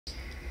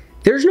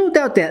There's no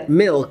doubt that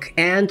milk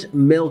and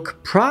milk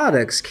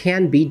products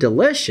can be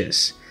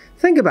delicious.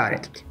 Think about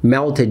it.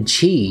 Melted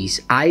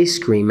cheese, ice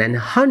cream, and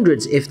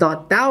hundreds if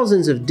not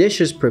thousands of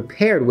dishes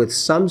prepared with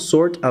some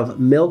sort of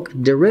milk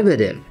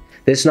derivative.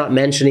 This not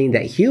mentioning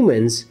that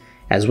humans,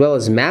 as well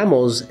as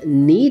mammals,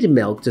 need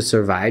milk to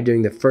survive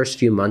during the first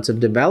few months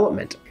of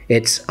development.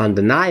 It's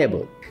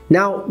undeniable.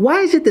 Now, why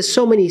is it that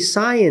so many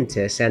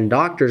scientists and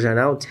doctors are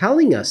now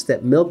telling us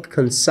that milk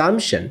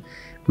consumption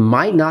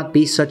might not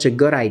be such a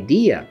good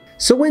idea?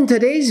 So in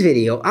today's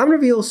video, I'm going to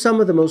reveal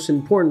some of the most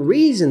important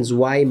reasons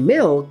why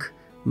milk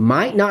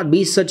might not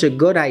be such a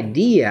good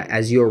idea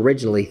as you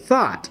originally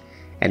thought,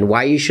 and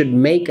why you should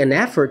make an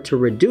effort to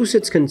reduce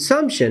its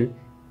consumption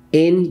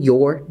in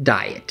your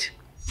diet.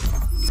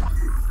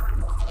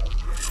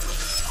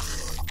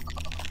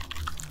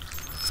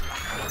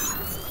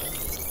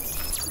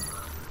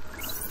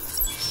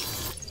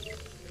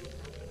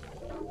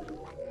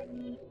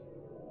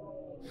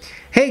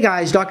 Hey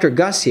guys, Dr.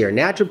 Gus here,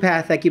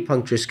 naturopath,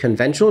 acupuncturist,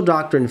 conventional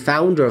doctor, and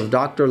founder of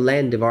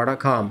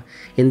drlandivar.com.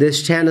 In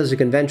this channel, as a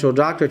conventional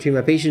doctor, I treat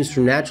my patients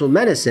through natural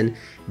medicine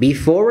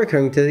before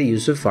recurring to the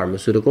use of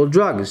pharmaceutical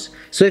drugs.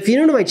 So if you're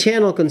new to my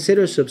channel,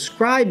 consider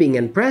subscribing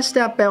and press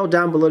that bell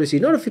down below to see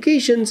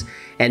notifications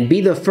and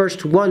be the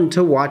first one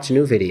to watch a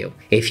new video.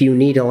 If you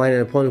need online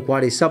and opponent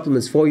quality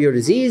supplements for your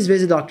disease,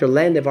 visit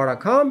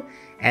drlandivar.com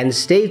and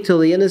stay till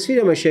the end of this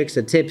video. I'm going to share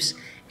the tips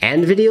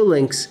and video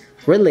links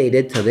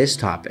related to this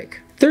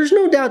topic. There's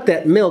no doubt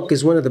that milk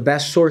is one of the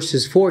best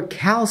sources for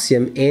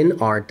calcium in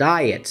our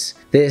diets.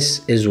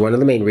 This is one of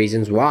the main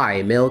reasons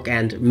why milk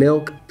and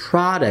milk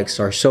products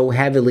are so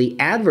heavily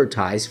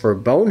advertised for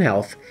bone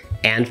health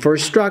and for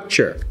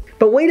structure.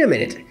 But wait a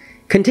minute,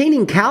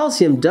 containing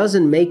calcium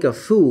doesn't make a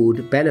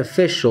food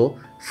beneficial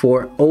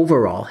for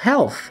overall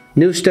health.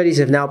 New studies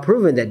have now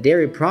proven that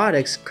dairy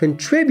products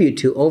contribute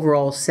to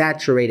overall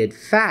saturated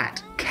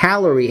fat,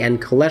 calorie, and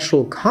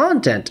cholesterol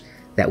content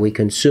that we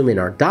consume in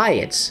our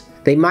diets.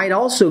 They might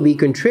also be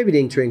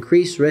contributing to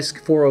increased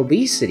risk for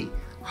obesity,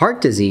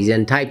 heart disease,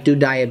 and type 2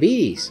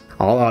 diabetes.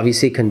 All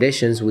obviously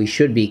conditions we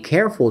should be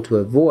careful to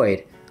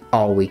avoid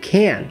all we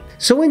can.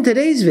 So in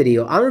today's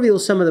video, I'll reveal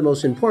some of the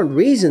most important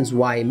reasons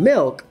why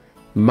milk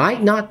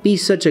might not be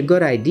such a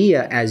good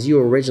idea as you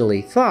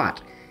originally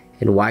thought,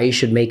 and why you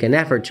should make an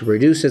effort to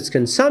reduce its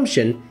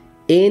consumption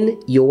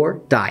in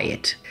your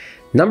diet.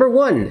 Number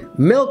 1,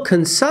 milk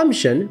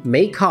consumption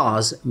may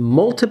cause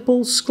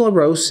multiple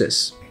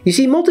sclerosis. You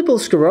see, multiple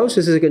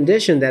sclerosis is a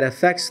condition that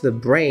affects the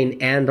brain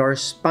and our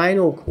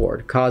spinal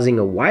cord, causing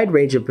a wide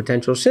range of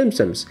potential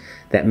symptoms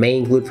that may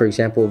include, for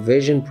example,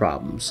 vision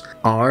problems,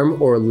 arm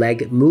or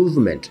leg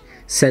movement,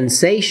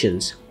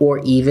 sensations, or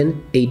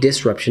even a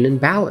disruption in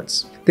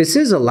balance. This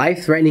is a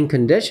life-threatening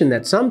condition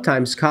that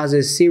sometimes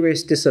causes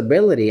serious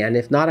disability and,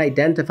 if not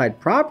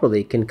identified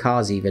properly, can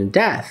cause even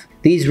death.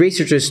 These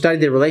researchers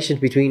studied the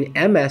relationship between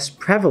MS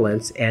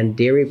prevalence and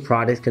dairy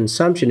product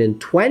consumption in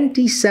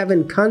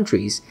 27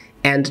 countries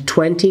and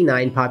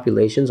 29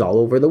 populations all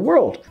over the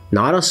world.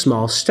 Not a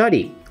small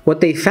study.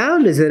 What they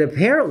found is that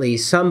apparently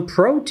some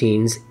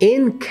proteins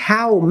in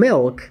cow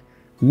milk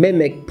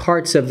mimic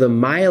parts of the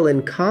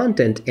myelin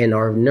content in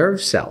our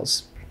nerve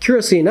cells.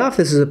 Curiously enough,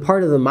 this is a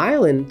part of the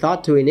myelin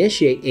thought to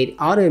initiate an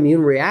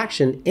autoimmune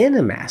reaction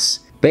in MS.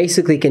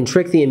 Basically can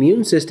trick the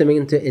immune system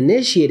into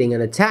initiating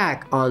an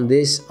attack on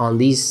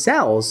these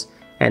cells,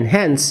 and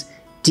hence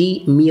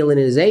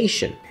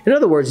demyelinization. In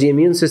other words, the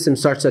immune system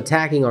starts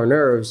attacking our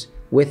nerves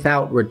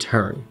without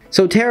return.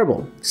 So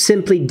terrible,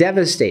 simply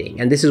devastating,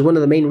 and this is one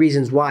of the main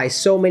reasons why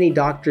so many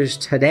doctors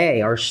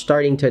today are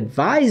starting to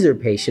advise their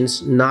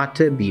patients not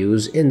to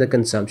abuse in the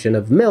consumption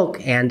of milk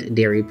and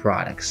dairy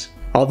products.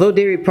 Although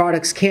dairy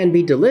products can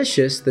be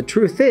delicious, the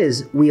truth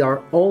is we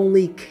are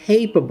only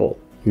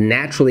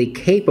naturally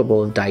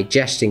capable of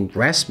digesting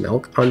breast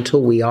milk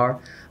until we are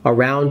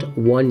around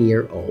 1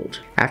 year old.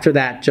 After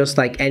that, just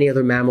like any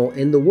other mammal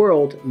in the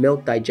world,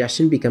 milk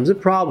digestion becomes a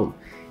problem,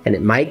 and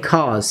it might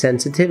cause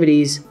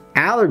sensitivities,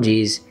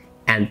 allergies,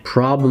 and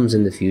problems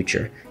in the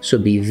future. So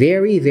be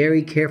very,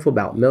 very careful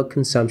about milk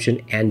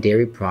consumption and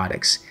dairy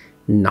products.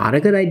 Not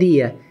a good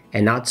idea,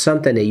 and not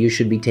something that you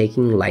should be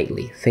taking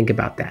lightly. Think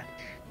about that.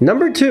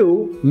 Number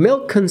 2,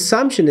 milk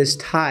consumption is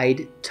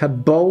tied to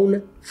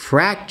bone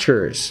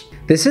fractures.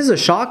 This is a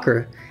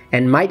shocker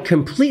and might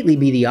completely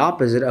be the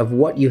opposite of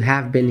what you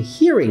have been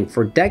hearing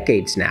for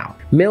decades now.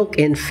 Milk,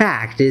 in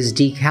fact, is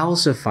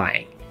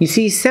decalcifying. You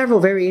see,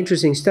 several very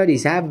interesting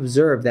studies have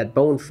observed that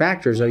bone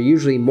fractures are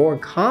usually more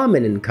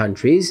common in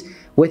countries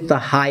with the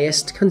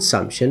highest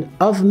consumption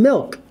of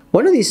milk.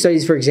 One of these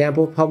studies, for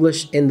example,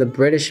 published in the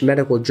British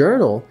Medical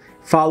Journal,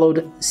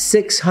 followed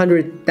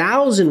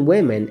 600,000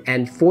 women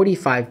and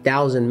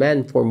 45,000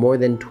 men for more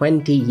than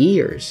 20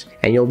 years.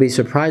 And you'll be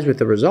surprised with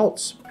the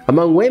results.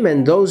 Among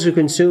women, those who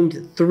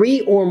consumed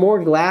 3 or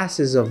more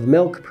glasses of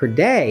milk per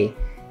day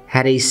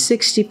had a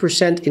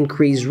 60%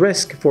 increased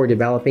risk for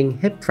developing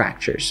hip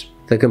fractures.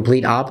 The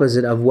complete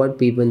opposite of what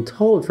we've been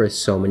told for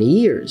so many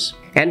years.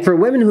 And for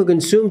women who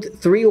consumed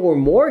 3 or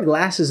more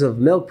glasses of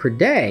milk per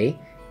day,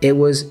 it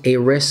was a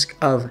risk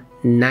of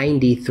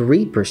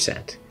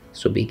 93%.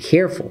 So be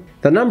careful.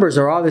 The numbers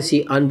are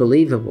obviously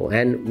unbelievable,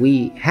 and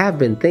we have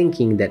been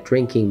thinking that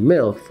drinking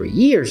milk for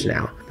years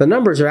now. The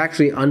numbers are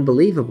actually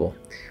unbelievable.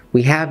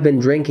 We have been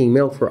drinking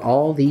milk for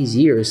all these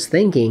years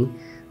thinking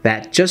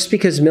that just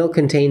because milk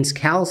contains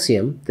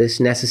calcium,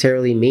 this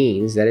necessarily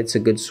means that it's a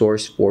good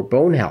source for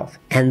bone health.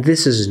 And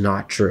this is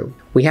not true.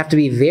 We have to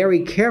be very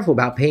careful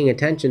about paying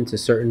attention to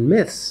certain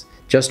myths.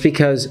 Just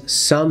because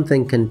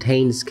something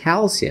contains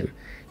calcium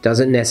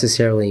doesn't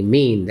necessarily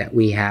mean that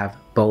we have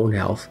bone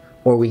health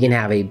or we can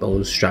have a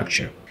bone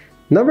structure.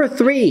 Number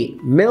 3,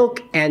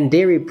 milk and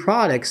dairy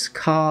products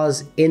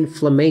cause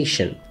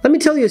inflammation. Let me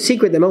tell you a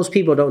secret that most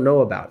people don't know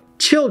about.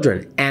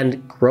 Children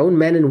and grown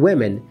men and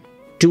women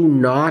do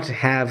not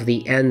have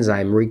the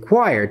enzyme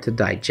required to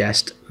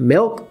digest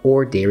milk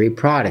or dairy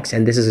products,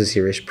 and this is a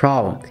serious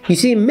problem. You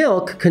see,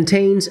 milk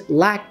contains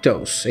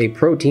lactose, a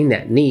protein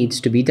that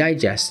needs to be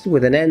digested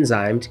with an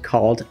enzyme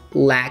called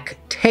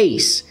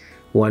lactase,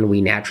 one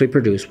we naturally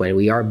produce when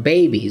we are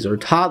babies or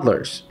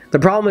toddlers. The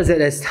problem is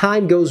that as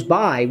time goes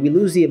by, we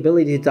lose the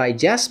ability to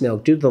digest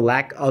milk due to the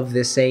lack of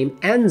this same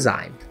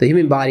enzyme. The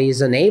human body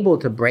is unable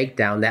to break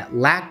down that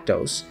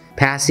lactose,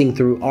 passing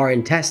through our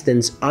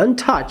intestines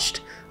untouched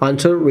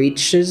until it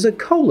reaches the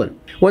colon.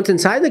 Once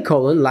inside the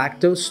colon,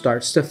 lactose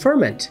starts to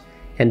ferment,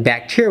 and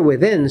bacteria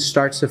within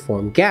starts to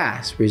form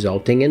gas,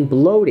 resulting in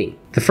bloating.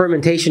 The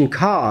fermentation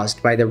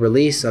caused by the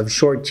release of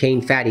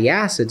short-chain fatty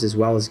acids as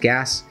well as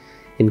gas,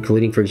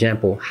 including, for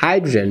example,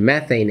 hydrogen,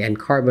 methane, and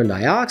carbon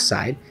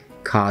dioxide,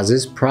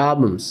 causes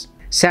problems.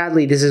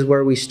 Sadly, this is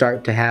where we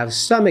start to have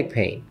stomach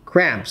pain,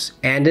 cramps,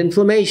 and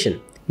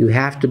inflammation. You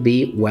have to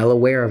be well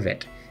aware of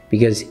it,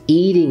 because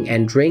eating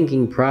and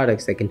drinking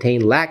products that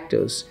contain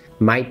lactose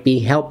might be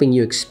helping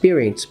you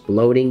experience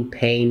bloating,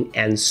 pain,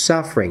 and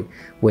suffering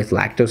with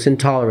lactose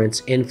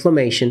intolerance,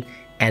 inflammation,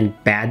 and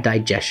bad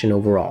digestion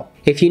overall.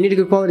 If you need a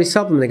good quality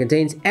supplement that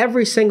contains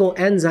every single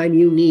enzyme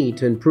you need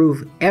to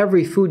improve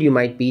every food you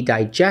might be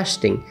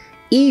digesting,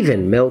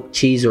 even milk,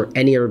 cheese, or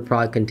any other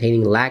product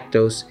containing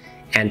lactose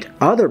and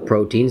other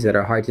proteins that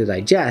are hard to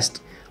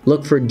digest,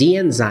 look for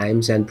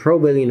D-enzymes and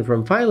Probillion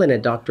from Phylan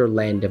at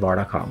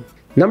drlandivar.com.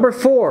 Number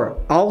 4,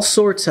 all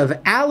sorts of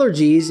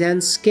allergies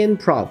and skin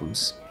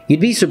problems. You'd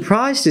be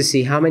surprised to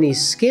see how many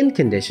skin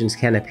conditions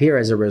can appear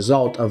as a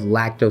result of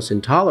lactose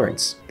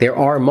intolerance. There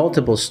are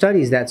multiple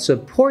studies that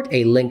support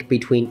a link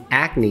between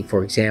acne,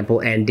 for example,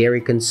 and dairy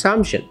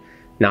consumption,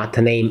 not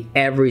to name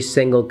every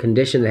single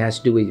condition that has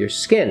to do with your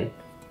skin.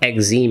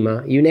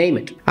 Eczema, you name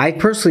it. I've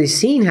personally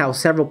seen how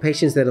several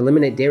patients that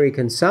eliminate dairy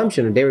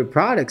consumption or dairy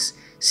products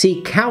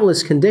see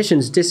countless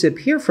conditions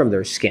disappear from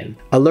their skin.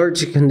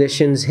 Allergic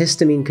conditions,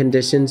 histamine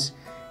conditions,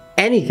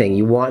 anything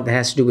you want that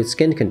has to do with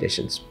skin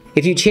conditions.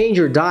 If you change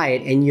your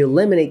diet and you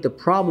eliminate the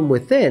problem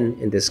within,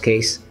 in this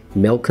case,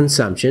 milk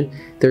consumption,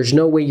 there's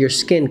no way your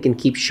skin can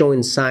keep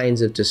showing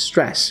signs of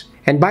distress.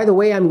 And by the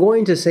way, I'm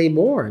going to say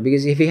more,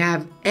 because if you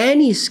have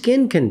any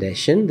skin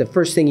condition, the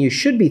first thing you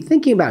should be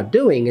thinking about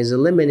doing is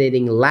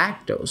eliminating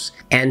lactose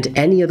and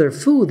any other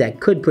food that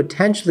could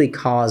potentially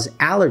cause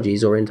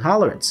allergies or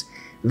intolerance.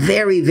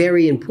 Very,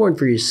 very important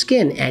for your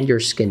skin and your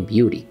skin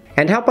beauty.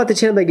 And help out the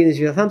channel by giving this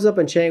video a thumbs up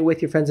and sharing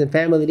with your friends and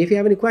family. And if you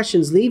have any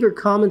questions, leave your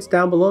comments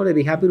down below and I'd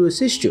be happy to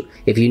assist you.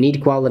 If you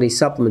need quality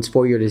supplements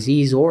for your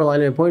disease or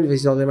line of appointment,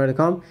 visit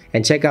Landivar.com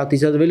and check out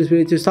these other videos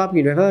related to this topic.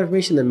 You have other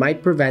information that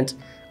might prevent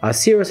a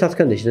serious health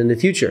condition in the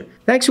future.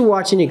 Thanks for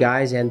watching, you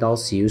guys, and I'll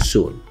see you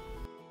soon.